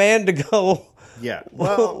told the man to go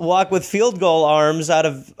walk with field goal arms out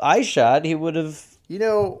of eye shot, he would have... You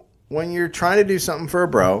know, when you're trying to do something for a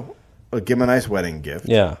bro, give him a nice wedding gift.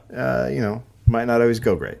 Yeah. Might not always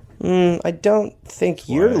go great. I don't think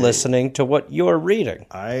you're listening to what you're reading.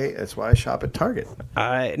 That's why I shop at Target.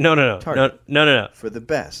 No. Target. No. For the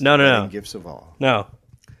best. No. Gifts of all. No.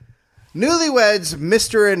 Newlyweds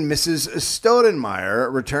Mr. and Mrs.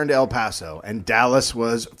 Stoudenmire returned to El Paso, and Dallas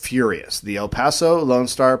was furious. The El Paso Lone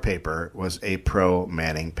Star paper was a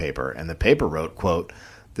pro-Manning paper, and the paper wrote, quote,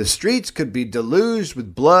 the streets could be deluged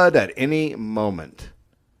with blood at any moment.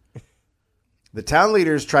 The town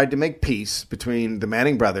leaders tried to make peace between the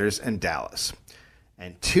Manning brothers and Dallas.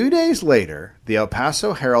 And 2 days later, the El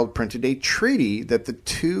Paso Herald printed a treaty that the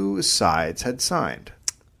two sides had signed.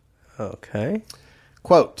 Okay.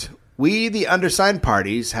 Quote, we, the undersigned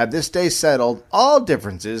parties, have this day settled all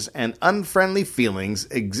differences and unfriendly feelings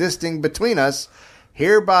existing between us,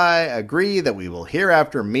 hereby agree that we will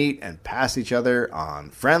hereafter meet and pass each other on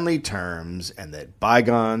friendly terms, and that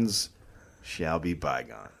bygones shall be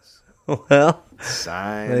bygones. Well,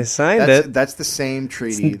 they signed it. That's the same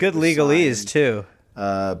treaty. It's good legalese, too.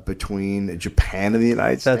 Between Japan and the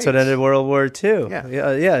United States. That's what ended World War II. Yeah.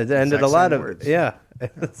 It ended a lot of... words. Yeah.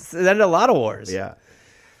 It ended a lot of wars. Yeah.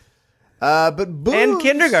 But booze... And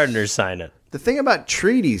kindergartners sign it. The thing about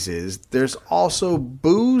treaties is there's also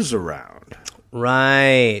booze around.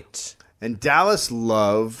 Right. And Dallas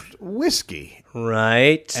loved whiskey.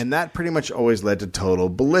 Right. And that pretty much always led to total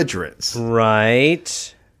belligerence.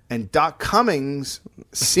 Right. And Doc Cummings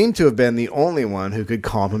seemed to have been the only one who could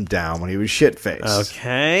calm him down when he was shit-faced.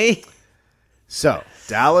 Okay. So,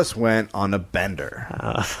 Dallas went on a bender.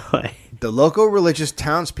 Boy. The local religious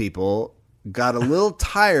townspeople got a little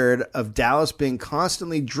tired of Dallas being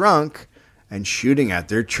constantly drunk and shooting at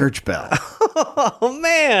their church bell. Oh,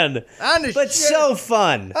 man. But so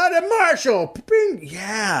fun. On the Marshall. Bing.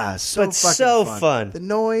 Yeah, so but fucking so fun. The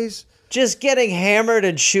noise. Just getting hammered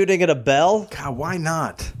and shooting at a bell? God, why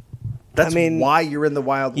not? That's why you're in the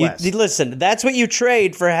Wild West. Listen, that's what you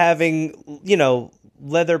trade for having,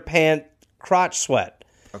 leather pant crotch sweat.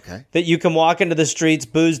 Okay. That you can walk into the streets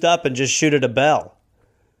boozed up and just shoot at a bell.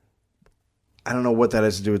 I don't know what that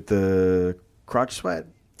has to do with the crotch sweat.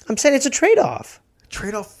 I'm saying it's a trade-off.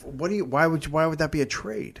 Trade-off? Why would that be a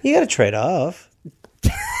trade? You got to trade off.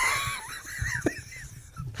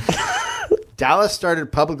 Dallas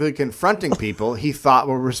started publicly confronting people he thought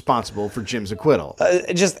were responsible for Jim's acquittal.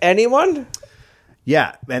 Just anyone?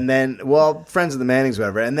 Yeah, and then, friends of the Mannings,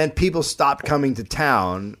 whatever, and then people stopped coming to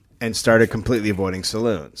town and started completely avoiding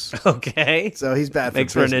saloons. Okay. So he's bad for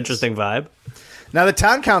Makes for an interesting vibe. Now, the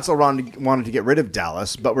town council wanted to get rid of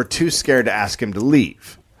Dallas, but were too scared to ask him to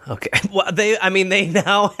leave. Okay. Well, they're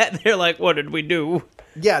like, what did we do?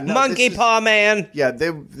 Yeah, no, Monkey paw man. Yeah,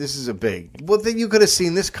 this is a big... Well, then you could have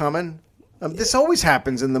seen this coming. This always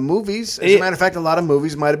happens in the movies. As a matter of fact, a lot of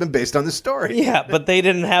movies might have been based on this story. Yeah, but they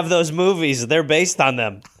didn't have those movies. They're based on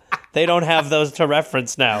them. They don't have those to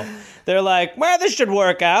reference now. They're like, this should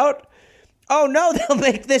work out. Oh, no, they'll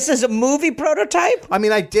make this as a movie prototype? I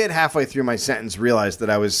mean, I did halfway through my sentence realize that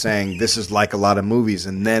I was saying this is like a lot of movies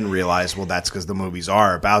and then realize, that's because the movies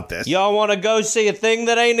are about this. Y'all want to go see a thing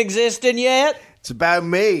that ain't existing yet? It's about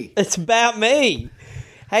me. It's about me.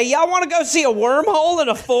 Hey, y'all want to go see a wormhole in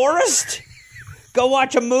a forest? Go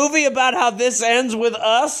watch a movie about how this ends with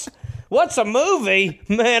us? What's a movie?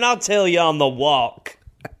 Man, I'll tell you on the walk.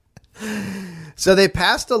 So they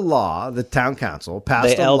passed a law, the town council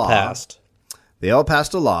passed a law. They all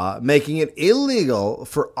passed a law making it illegal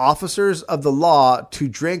for officers of the law to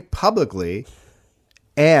drink publicly,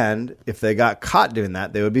 and if they got caught doing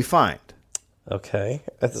that, they would be fined. Okay.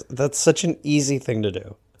 That's such an easy thing to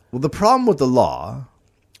do. Well, the problem with the law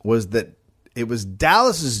was that it was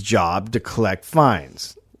Dallas's job to collect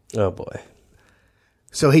fines. Oh, boy.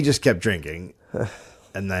 So he just kept drinking,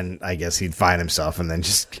 and then I guess he'd fine himself, and then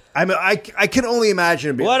just... I can only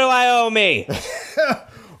imagine... What do I owe me?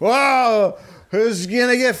 Whoa! Who's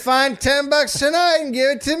gonna get fined $10 tonight and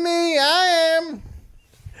give it to me? I am.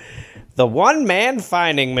 The one-man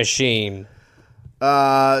fining machine.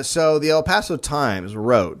 So the El Paso Times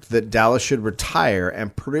wrote that Dallas should retire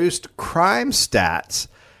and produced crime stats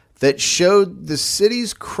that showed the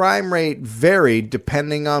city's crime rate varied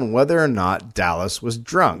depending on whether or not Dallas was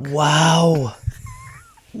drunk. Wow.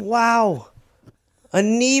 Wow.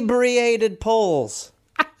 Inebriated polls.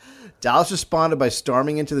 Dallas responded by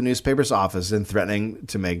storming into the newspaper's office and threatening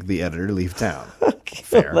to make the editor leave town. Okay,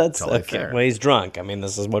 fair. That's totally okay. Fair. Well, he's drunk. I mean,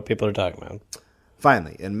 this is what people are talking about.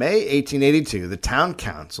 Finally, in May 1882, the town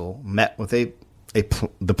council met with the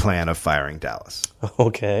plan of firing Dallas.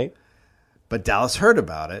 Okay. But Dallas heard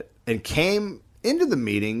about it and came into the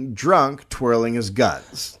meeting drunk, twirling his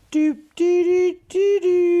guns.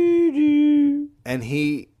 And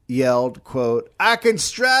he yelled, quote, "I can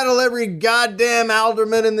straddle every goddamn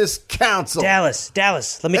alderman in this council." Dallas,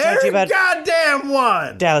 let me talk to you about... Every goddamn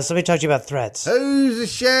one! Dallas, let me talk to you about threats. Who's the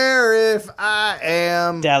sheriff? I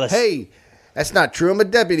am. Dallas. Hey, that's not true. I'm a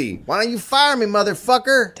deputy. Why don't you fire me,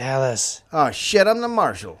 motherfucker? Dallas. Oh, shit, I'm the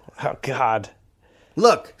marshal. Oh, God.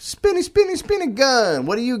 Look, spinny gun.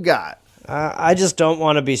 What do you got? I just don't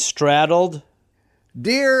want to be straddled.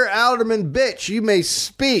 Dear alderman bitch, you may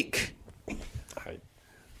speak.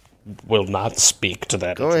 Will not speak to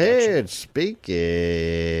that. Go ahead, speak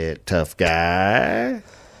it, tough guy.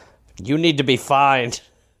 You need to be fined.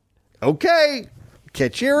 Okay,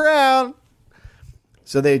 catch you around.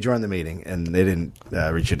 So they adjourned the meeting, and they didn't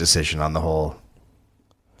reach a decision on the whole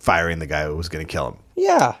firing the guy who was going to kill him.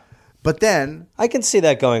 Yeah. But then... I can see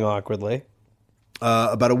that going awkwardly.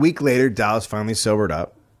 About a week later, Dallas finally sobered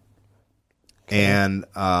up. Okay. And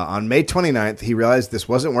on May 29th, he realized this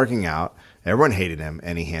wasn't working out. Everyone hated him,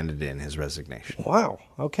 and he handed in his resignation. Wow.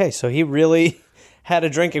 Okay, so he really had a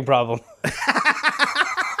drinking problem.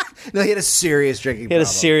 No, he had a serious drinking He had problem. a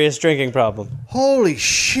serious drinking problem. Holy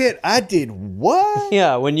shit, I did what?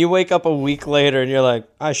 Yeah, when you wake up a week later and you're like,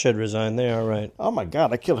 I should resign. They are right. Oh my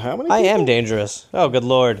god, I killed how many I people? am dangerous. Oh, good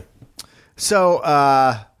Lord. So,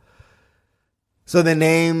 so they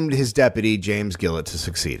named his deputy James Gillett to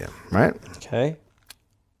succeed him, right? Okay.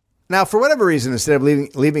 Now, for whatever reason, instead of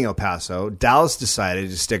leaving El Paso, Dallas decided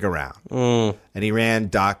to stick around. And he ran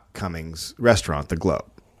Doc Cummings' restaurant, The Globe.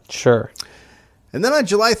 Sure. And then on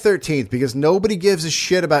July 13th, because nobody gives a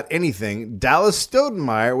shit about anything, Dallas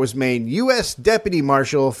Stoudenmire was made U.S. Deputy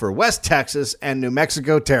Marshal for West Texas and New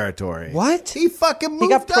Mexico Territory. What? He fucking moved He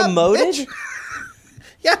got up, promoted? bitch.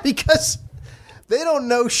 Yeah, because they don't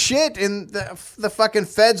know shit, and the fucking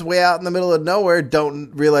feds way out in the middle of nowhere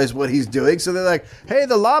don't realize what he's doing. So they're like, hey,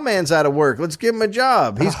 the lawman's out of work. Let's give him a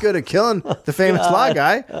job. He's good at killing the famous law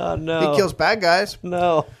guy. Oh, no. He kills bad guys.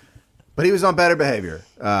 No. But he was on better behavior.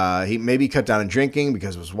 He maybe cut down on drinking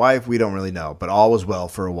because of his wife. We don't really know. But all was well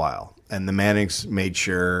for a while. And the Mannings made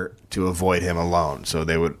sure to avoid him alone. So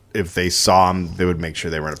they would, if they saw him, they would make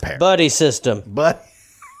sure they were in a pair. Buddy system. But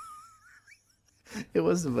it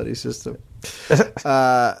was the buddy system.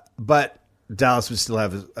 But Dallas would still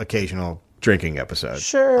have occasional drinking episodes.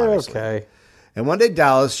 Sure, obviously. okay. And one day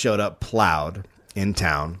Dallas showed up plowed in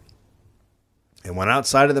town and went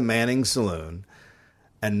outside of the Manning saloon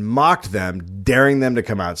and mocked them, daring them to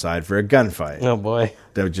come outside for a gunfight. Oh, boy.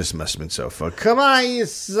 That just must have been so fun. Come on, you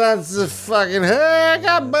sons of fucking... Hey, I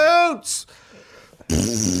got boots! I mean,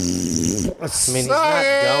 he's not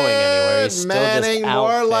going anywhere. He's still Manning, just out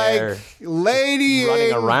more there like ladying.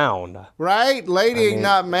 running around. Right? Ladying,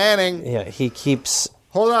 not Manning. Yeah, he keeps...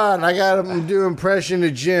 Hold on, I got him do impression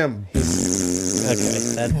of Jim. Okay,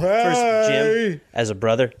 that first Jim, as a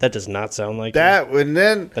brother, that does not sound like That would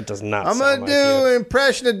then... That does not I'm sound gonna like do you. an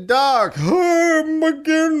impression of Doc. Oh, I'm a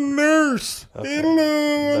good nurse. Okay.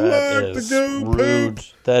 Hello, I That like is to go rude. poop.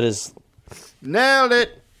 That is... Nailed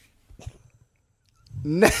it.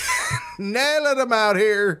 Nailing them out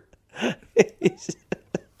here.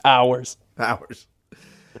 Hours.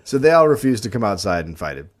 So they all refused to come outside and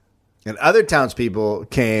fight him. And other townspeople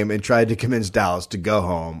came and tried to convince Dallas to go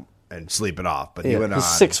home and sleep it off. But he went on He's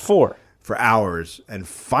 6'4". for hours. And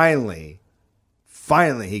finally,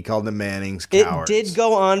 he called the Mannings It cowards. did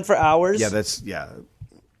go on for hours? Yeah.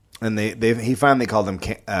 And he finally called them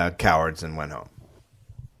cowards and went home.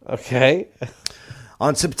 Okay.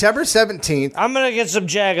 On September 17th, I'm going to get some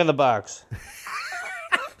Jack in the Box.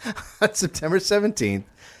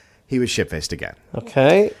 he was shit-faced again.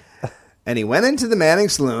 Okay. And he went into the Manning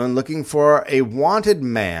Saloon looking for a wanted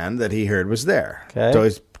man that he heard was there. Okay. So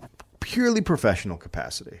he's purely professional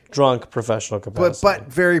capacity. Drunk professional capacity. But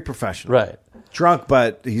very professional. Right. Drunk,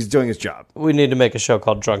 but he's doing his job. We need to make a show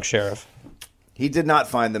called Drunk Sheriff. He did not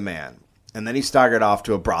find the man. And then he staggered off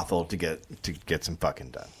to a brothel to get some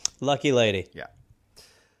fucking done. Lucky lady. Yeah.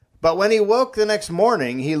 But when he woke the next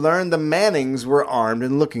morning, he learned the Mannings were armed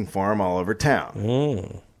and looking for him all over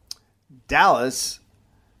town. Dallas,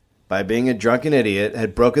 by being a drunken idiot,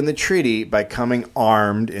 had broken the treaty by coming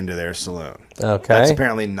armed into their saloon. Okay. That's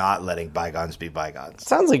apparently not letting bygones be bygones.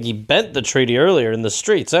 Sounds like he bent the treaty earlier in the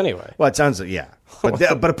streets anyway. Well, it sounds like, yeah.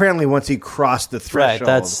 But apparently once he crossed the threshold...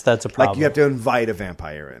 Right, that's a problem. Like you have to invite a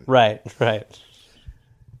vampire in. Right.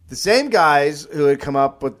 The same guys who had come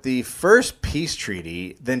up with the first peace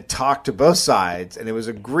treaty then talked to both sides, and it was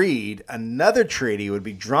agreed another treaty would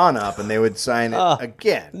be drawn up, and they would sign it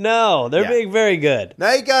again. No, they're Yeah. being very good.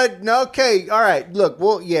 Now you got okay, all right. Look,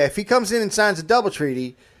 well, yeah, if he comes in and signs a double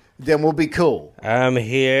treaty, then we'll be cool. I'm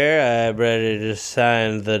here. I'm ready to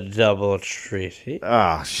sign the double treaty.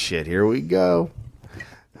 Oh shit, here we go.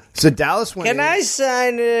 So Dallas went. Can I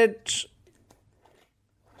sign it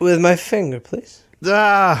with my finger, please?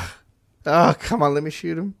 Oh, come on, let me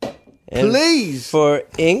shoot him. And Please. For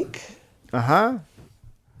ink,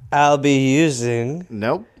 I'll be using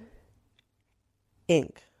Nope.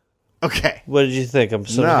 ink. Okay. What did you think? I'm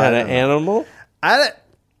some No, kind I of don't know. animal?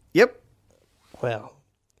 Yep. Well,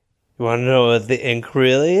 you want to know what the ink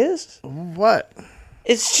really is? What?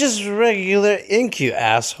 It's just regular ink, you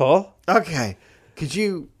asshole. Okay. Could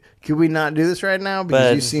we not do this right now? Because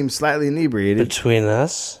But- you seem slightly inebriated. Between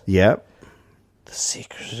us, Yep. the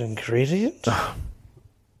secret ingredient?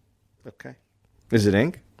 Okay. Is it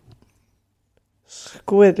ink?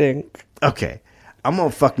 Squid ink. Okay. I'm gonna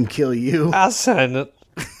fucking kill you. I'll sign it.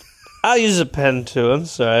 I'll use a pen too. I'm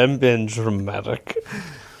sorry, I'm being dramatic.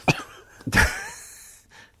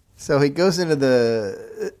 So he goes into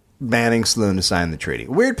the Manning Saloon to sign the treaty.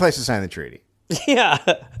 Weird place to sign the treaty. Yeah,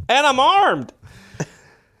 and I'm armed.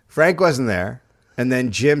 Frank wasn't there. And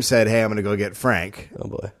then Jim said, hey, I'm going to go get Frank. Oh,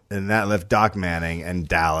 boy. And that left Doc Manning and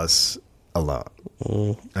Dallas alone.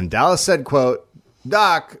 And Dallas said, quote,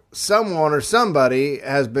 Doc, someone or somebody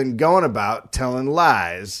has been going about telling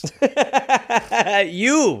lies.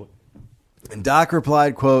 You. And Doc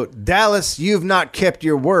replied, quote, Dallas, you've not kept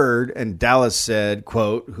your word. And Dallas said,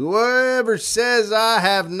 quote, whoever says I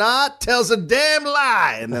have not tells a damn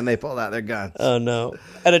lie. And then they pulled out their guns. Oh, no.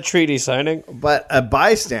 At a treaty signing. But a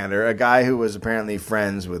bystander, a guy who was apparently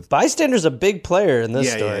friends with... Bystander's a big player in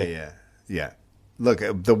this story. Yeah. Look,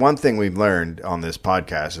 the one thing we've learned on this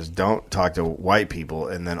podcast is don't talk to white people.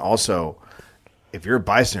 And then also, if you're a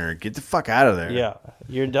bystander, get the fuck out of there. Yeah.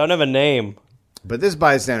 You don't have a name. But this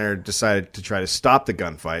bystander decided to try to stop the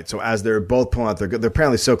gunfight. So as they're both pulling out they're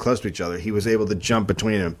apparently so close to each other, he was able to jump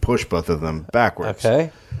between them and push both of them backwards.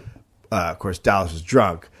 Okay. Of course, Dallas was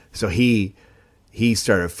drunk, so he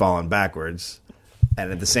started falling backwards.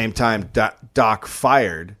 And at the same time, Doc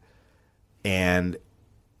fired, and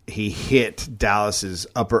he hit Dallas's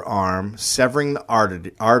upper arm, severing the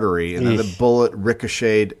artery, and then the bullet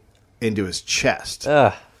ricocheted into his chest.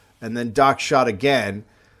 And then Doc shot again.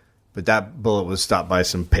 But that bullet was stopped by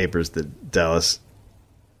some papers that Dallas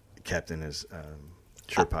kept in his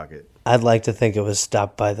shirt pocket. I'd like to think it was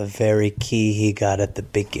stopped by the very key he got at the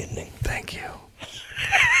beginning. Thank you.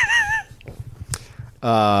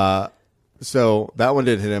 So that one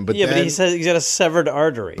didn't hit him. But but he said he's got a severed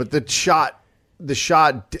artery. But the shot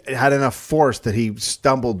had enough force that he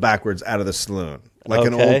stumbled backwards out of the saloon. Like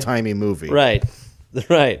an old-timey movie. Right.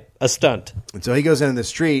 A stunt. And so he goes into the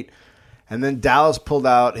street. And then Dallas pulled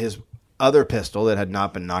out his other pistol that had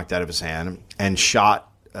not been knocked out of his hand and shot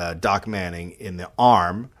Doc Manning in the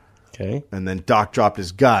arm. Okay. And then Doc dropped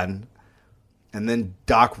his gun. And then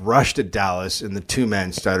Doc rushed at Dallas, and the two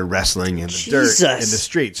men started wrestling in the dirt in the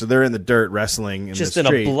street. So they're in the dirt wrestling in the street. Just in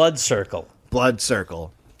a blood circle. Blood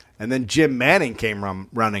circle. And then Jim Manning came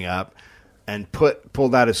running up and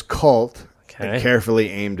pulled out his Colt and carefully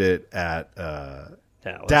aimed it at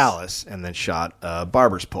Dallas and then shot a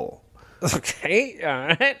barber's pole. Okay, all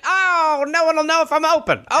right. Oh, no one will know if I'm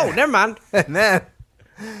open. Oh, never mind. And then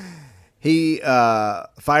he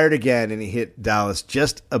fired again, and he hit Dallas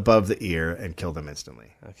just above the ear and killed him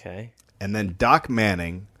instantly. Okay. And then Doc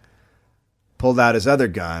Manning pulled out his other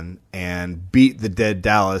gun and beat the dead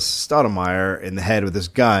Dallas Stoudenmire in the head with his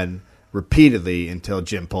gun repeatedly until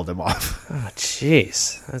Jim pulled him off. Oh,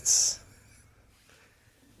 jeez. That's...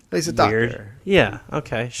 He's a doctor. Weird. Yeah,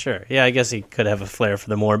 okay, sure. Yeah, I guess he could have a flair for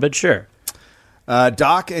the morbid, sure.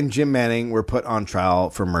 Doc and Jim Manning were put on trial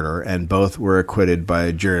for murder, and both were acquitted by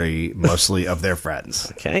a jury, mostly of their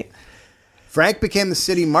friends. Okay. Frank became the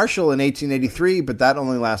city marshal in 1883, but that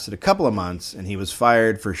only lasted a couple of months, and he was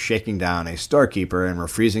fired for shaking down a storekeeper and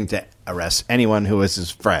refusing to arrest anyone who was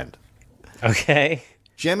his friend. Okay.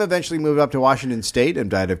 Jim eventually moved up to Washington State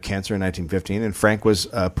and died of cancer in 1915, and Frank was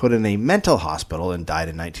put in a mental hospital and died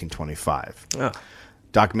in 1925. Oh.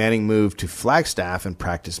 Doc Manning moved to Flagstaff and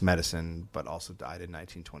practiced medicine, but also died in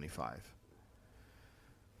 1925.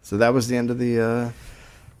 So that was the end of the...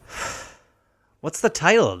 What's the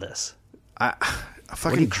title of this?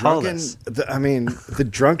 Fucking drunken... the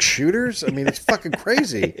drunk shooters? I mean, it's fucking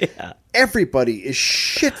crazy. Yeah. Everybody is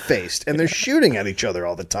shit-faced, and they're shooting at each other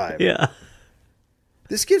all the time. Yeah.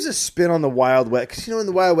 This gives a spin on the Wild West. Because, in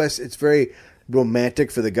the Wild West, it's very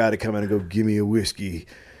romantic for the guy to come in and go, give me a whiskey.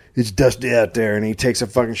 It's dusty out there. And he takes a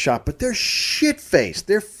fucking shot. But they're shit-faced.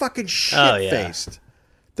 They're fucking shit-faced. Oh, yeah.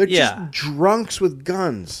 They're just drunks with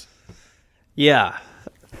guns. Yeah.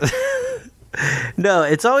 No,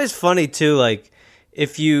 it's always funny, too, like,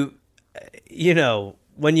 if you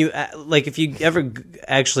when you, like, if you ever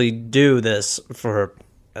actually do this, for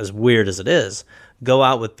as weird as it is, go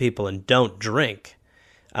out with people and don't drink.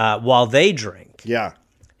 While they drink. Yeah.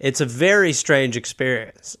 It's a very strange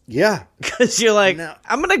experience. Yeah. Because you're like,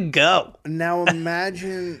 I'm going to go. Now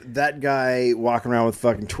imagine that guy walking around with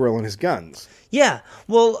fucking twirling his guns. Yeah.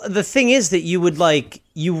 Well, the thing is that you would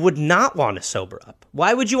not want to sober up.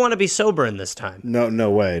 Why would you want to be sober in this time? No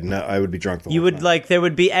way. No, I would be drunk the whole time. There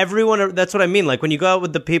would be everyone. That's what I mean. Like when you go out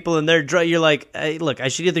with the people and they're drunk, you're like, hey, look, I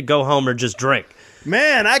should either go home or just drink.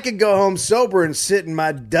 Man, I could go home sober and sit in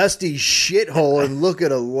my dusty shithole and look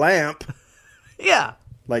at a lamp. Yeah.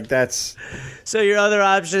 Like that's... So your other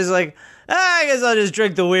option is like, I guess I'll just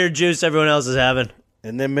drink the weird juice everyone else is having.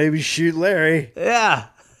 And then maybe shoot Larry. Yeah.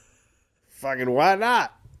 Fucking why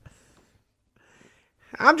not?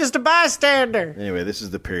 I'm just a bystander. Anyway, this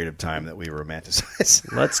is the period of time that we romanticize.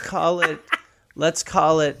 Let's call it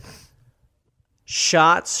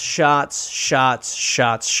Shots.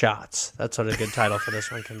 That's what a good title for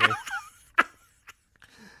this one can be.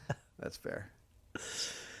 That's fair.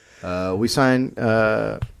 We sign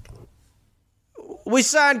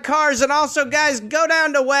cars, and also, guys, go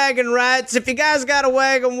down to Wagon Rights. If you guys got a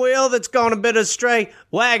wagon wheel that's gone a bit astray,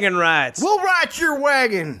 Wagon Rights. We'll right your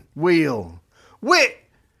wagon wheel.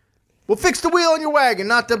 We'll fix the wheel on your wagon,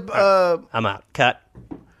 not the I'm out. Cut.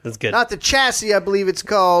 That's good. not the chassis, I believe it's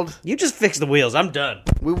called. You just fix the wheels. I'm done.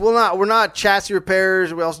 We're not chassis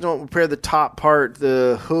repairers. We also don't repair the top part,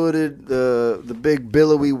 the hooded, the big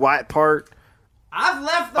billowy white part. I've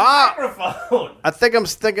left the microphone. I think I'm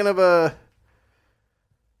thinking of a...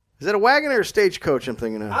 Is that a wagon or a stagecoach I'm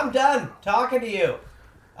thinking of? I'm done talking to you.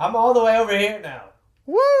 I'm all the way over here now.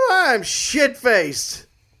 Woo, I'm shit-faced.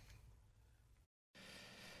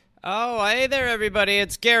 Oh, hey there, everybody.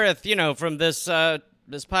 It's Gareth, from this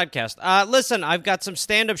podcast. Listen, I've got some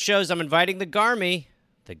stand-up shows I'm inviting the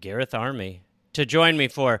Gareth Army, to join me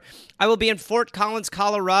for. I will be in Fort Collins,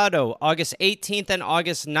 Colorado, August 18th and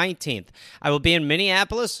August 19th. I will be in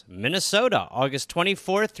Minneapolis, Minnesota, August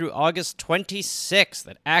 24th through August 26th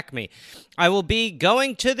at Acme. I will be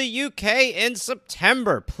going to the UK in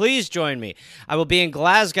September. Please join me. I will be in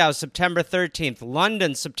Glasgow, September 13th,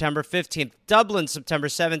 London, September 15th, Dublin, September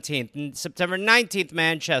 17th, and September 19th,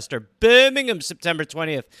 Manchester, Birmingham, September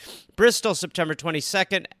 20th, Bristol, September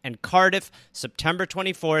 22nd, and Cardiff, September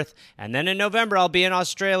 24th. And then in November, I'll be in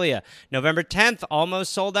Australia. November 10th,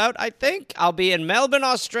 almost sold out, I think. I'll be in Melbourne,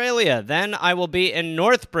 Australia. Then I will be in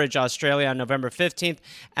Northbridge, Australia on November 15th.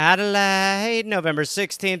 Adelaide, November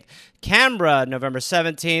 16th. Canberra, November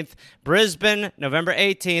 17th. Brisbane, November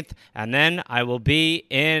 18th. And then I will be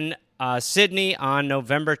in Sydney on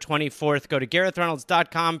November 24th. Go to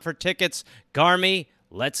GarethReynolds.com for tickets. Garmy,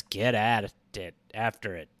 let's get at it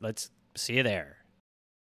after it. Let's see you there.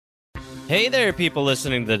 Hey there, people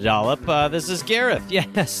listening to The Dollop. This is Gareth.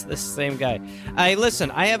 Yes, this same guy. Listen,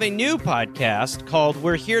 I have a new podcast called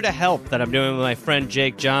We're Here to Help that I'm doing with my friend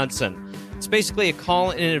Jake Johnson. It's basically a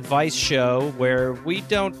call and advice show where we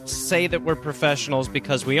don't say that we're professionals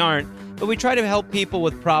because we aren't, but we try to help people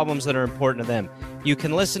with problems that are important to them. You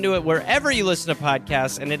can listen to it wherever you listen to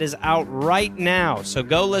podcasts, and it is out right now. So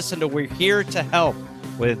go listen to We're Here to Help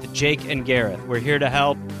with Jake and Gareth. We're Here to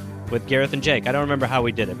Help with Gareth and Jake. I don't remember how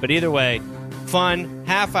we did it, but either way, fun,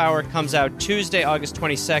 half hour, comes out Tuesday, August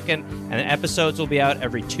 22nd, and the episodes will be out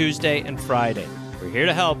every Tuesday and Friday. We're Here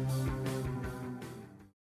to Help